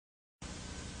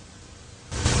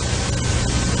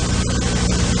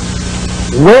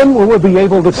When will we be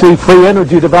able to see free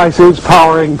energy devices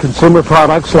powering consumer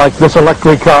products like this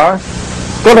electric car?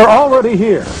 Well, they're already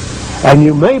here, and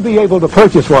you may be able to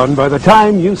purchase one by the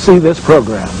time you see this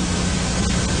program.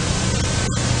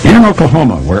 In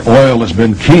Oklahoma, where oil has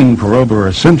been king for over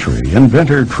a century,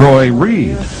 inventor Troy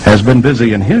Reed has been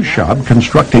busy in his shop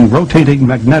constructing rotating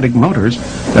magnetic motors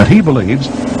that he believes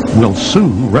will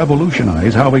soon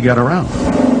revolutionize how we get around.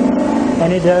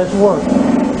 And it does work.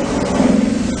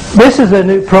 This is a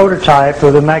new prototype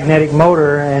of the magnetic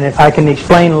motor, and if I can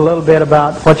explain a little bit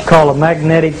about what you call a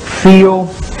magnetic field.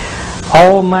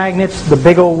 All magnets, the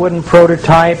big old wooden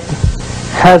prototype,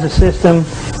 has a system.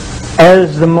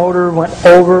 As the motor went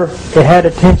over, it had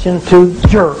a tension to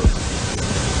jerk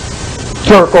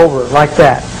over like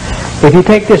that. If you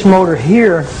take this motor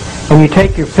here and you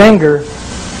take your finger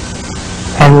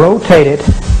and rotate it,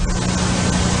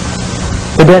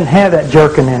 it doesn't have that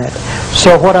jerking in it.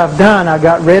 So what I've done, I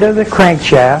got rid of the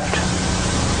crankshaft.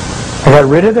 I've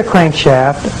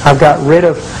got rid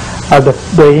of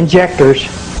the injectors,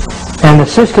 and the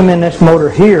system in this motor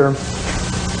here,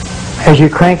 as you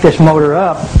crank this motor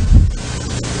up,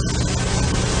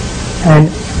 and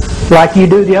like you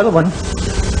do the other one,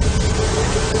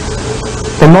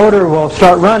 the motor will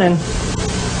start running,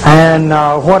 and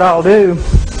what I'll do,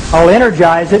 I'll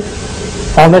energize it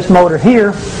on this motor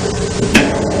here.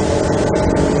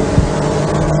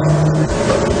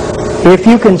 If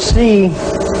you can see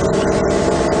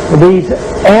these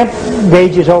amp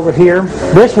gauges over here,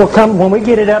 this will come, when we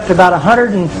get it up to about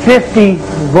 150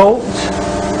 volts,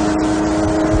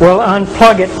 we'll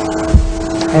unplug it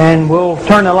and we'll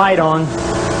turn the light on.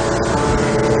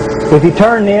 If you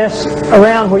turn this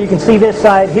around where you can see this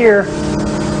side here,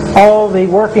 all the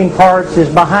working parts is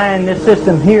behind this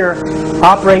system here,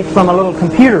 operates from a little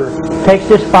computer. Takes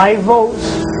this 5 volts,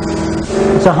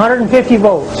 it's 150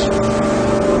 volts.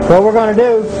 What we're going to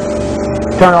do,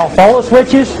 turn off all the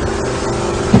switches,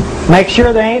 make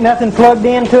sure there ain't nothing plugged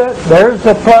into it. There's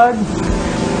the plug.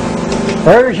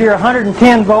 There's your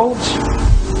 110 volts.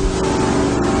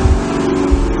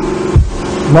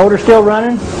 Motor still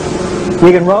running.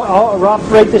 You can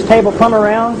operate this table plumb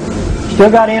around. Still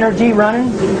got energy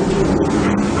running.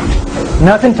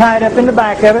 Nothing tied up in the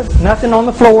back of it. Nothing on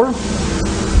the floor.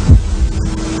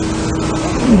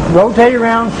 Rotate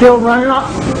around, still running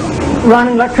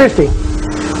electricity.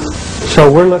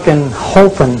 So we're looking,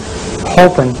 hoping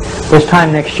this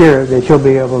time next year that you'll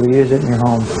be able to use it in your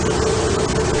home.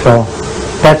 So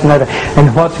that's another.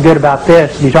 And what's good about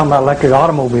this, you're talking about electric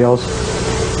automobiles.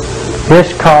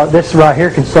 This right here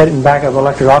can set it in the back of an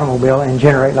electric automobile and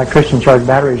generate electricity and charge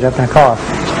batteries up in a car.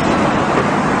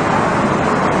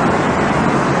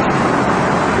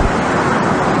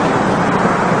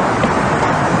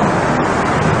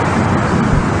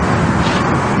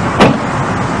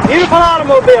 Beautiful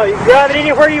automobile. You can drive it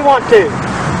anywhere you want to.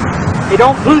 You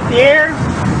don't pollute the air.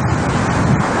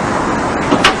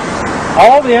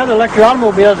 All the other electric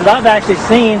automobiles that I've actually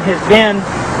seen has been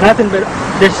nothing but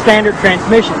this standard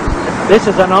transmission. This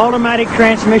is an automatic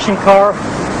transmission car.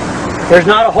 There's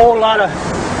not a whole lot of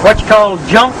what you call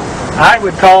junk, I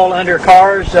would call, under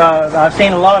cars. I've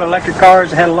seen a lot of electric cars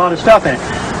that had a lot of stuff in it.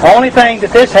 The only thing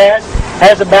that this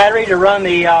has a battery to run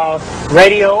the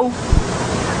radio,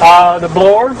 the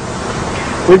blower.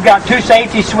 We've got 2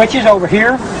 safety switches over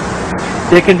here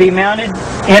that can be mounted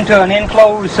into an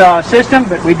enclosed system,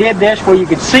 but we did this where you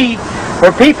could see,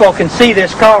 where people can see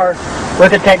this car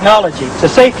with the technology. It's a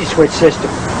safety switch system.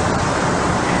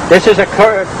 This is a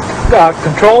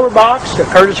controller box, a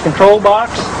Curtis control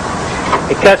box.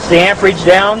 It cuts the amperage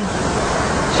down.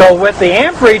 So with the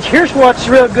amperage, here's what's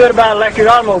real good about electric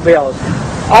automobiles.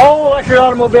 All electric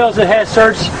automobiles that have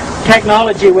surge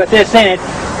technology with this in it,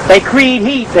 they create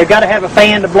heat. They've got to have a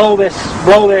fan to blow this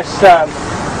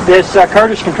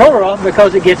Curtis controller off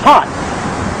because it gets hot.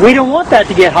 We don't want that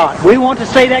to get hot. We want to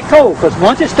stay that cold, because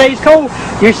once it stays cold,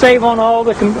 you save on all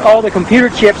the computer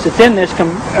chips that's in this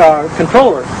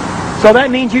controller. So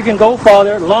that means you can go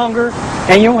farther, longer,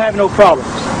 and you don't have no problems.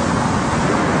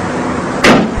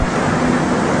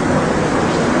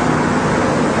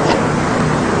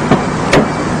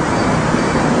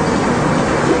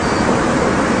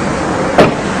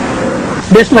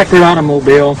 This electric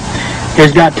automobile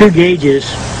has got 2 gauges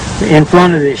in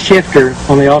front of the shifter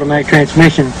on the automatic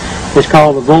transmission. It's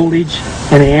called the voltage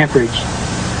and the amperage.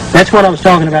 That's what I was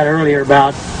talking about earlier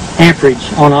about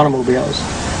amperage on automobiles.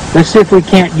 Let's see if we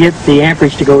can't get the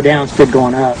amperage to go down instead of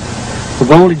going up. The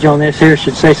voltage on this here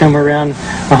should say somewhere around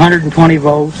 120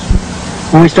 volts.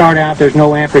 When we start out, there's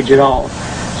no amperage at all.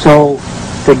 So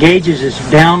the gauges is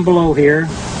down below here,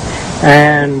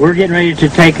 and we're getting ready to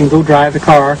take and go drive the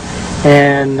car.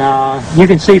 and you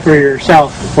can see for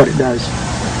yourself what it does.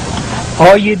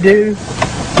 All you do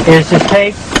is to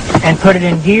take and put it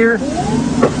in gear,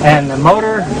 and the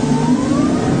motor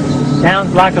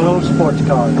sounds like a little sports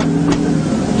car.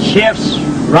 Shifts,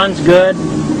 runs good,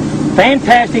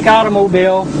 fantastic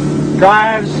automobile,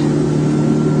 drives.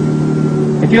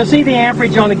 If you'll see the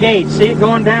amperage on the gauge, see it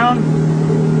going down?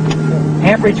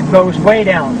 Amperage goes way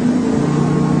down.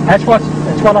 That's what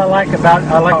I like about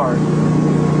a car.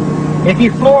 If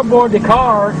you floorboard the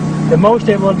car, the most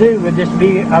it will do would just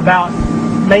be about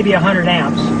maybe 100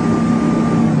 amps.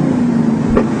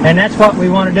 And that's what we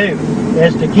want to do,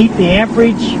 is to keep the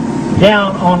amperage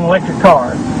down on an electric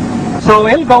car. So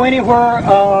it'll go anywhere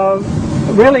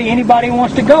really anybody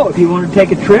wants to go. If you want to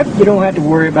take a trip, you don't have to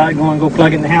worry about going and go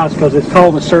plug it in the house, because it's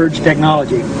called the surge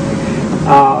technology.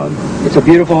 It's a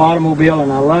beautiful automobile,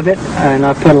 and I love it, and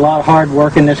I've put a lot of hard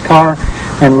work in this car,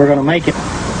 and we're going to make it.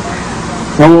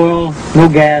 No oil, no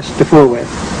gas to fool with.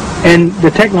 And the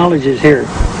technology is here.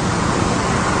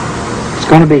 It's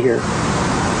going to be here.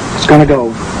 It's going to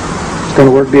go. It's going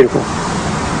to work beautiful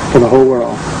for the whole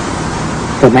world,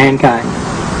 for mankind.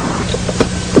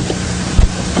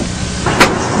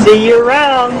 See you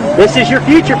around. This is your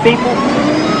future, people.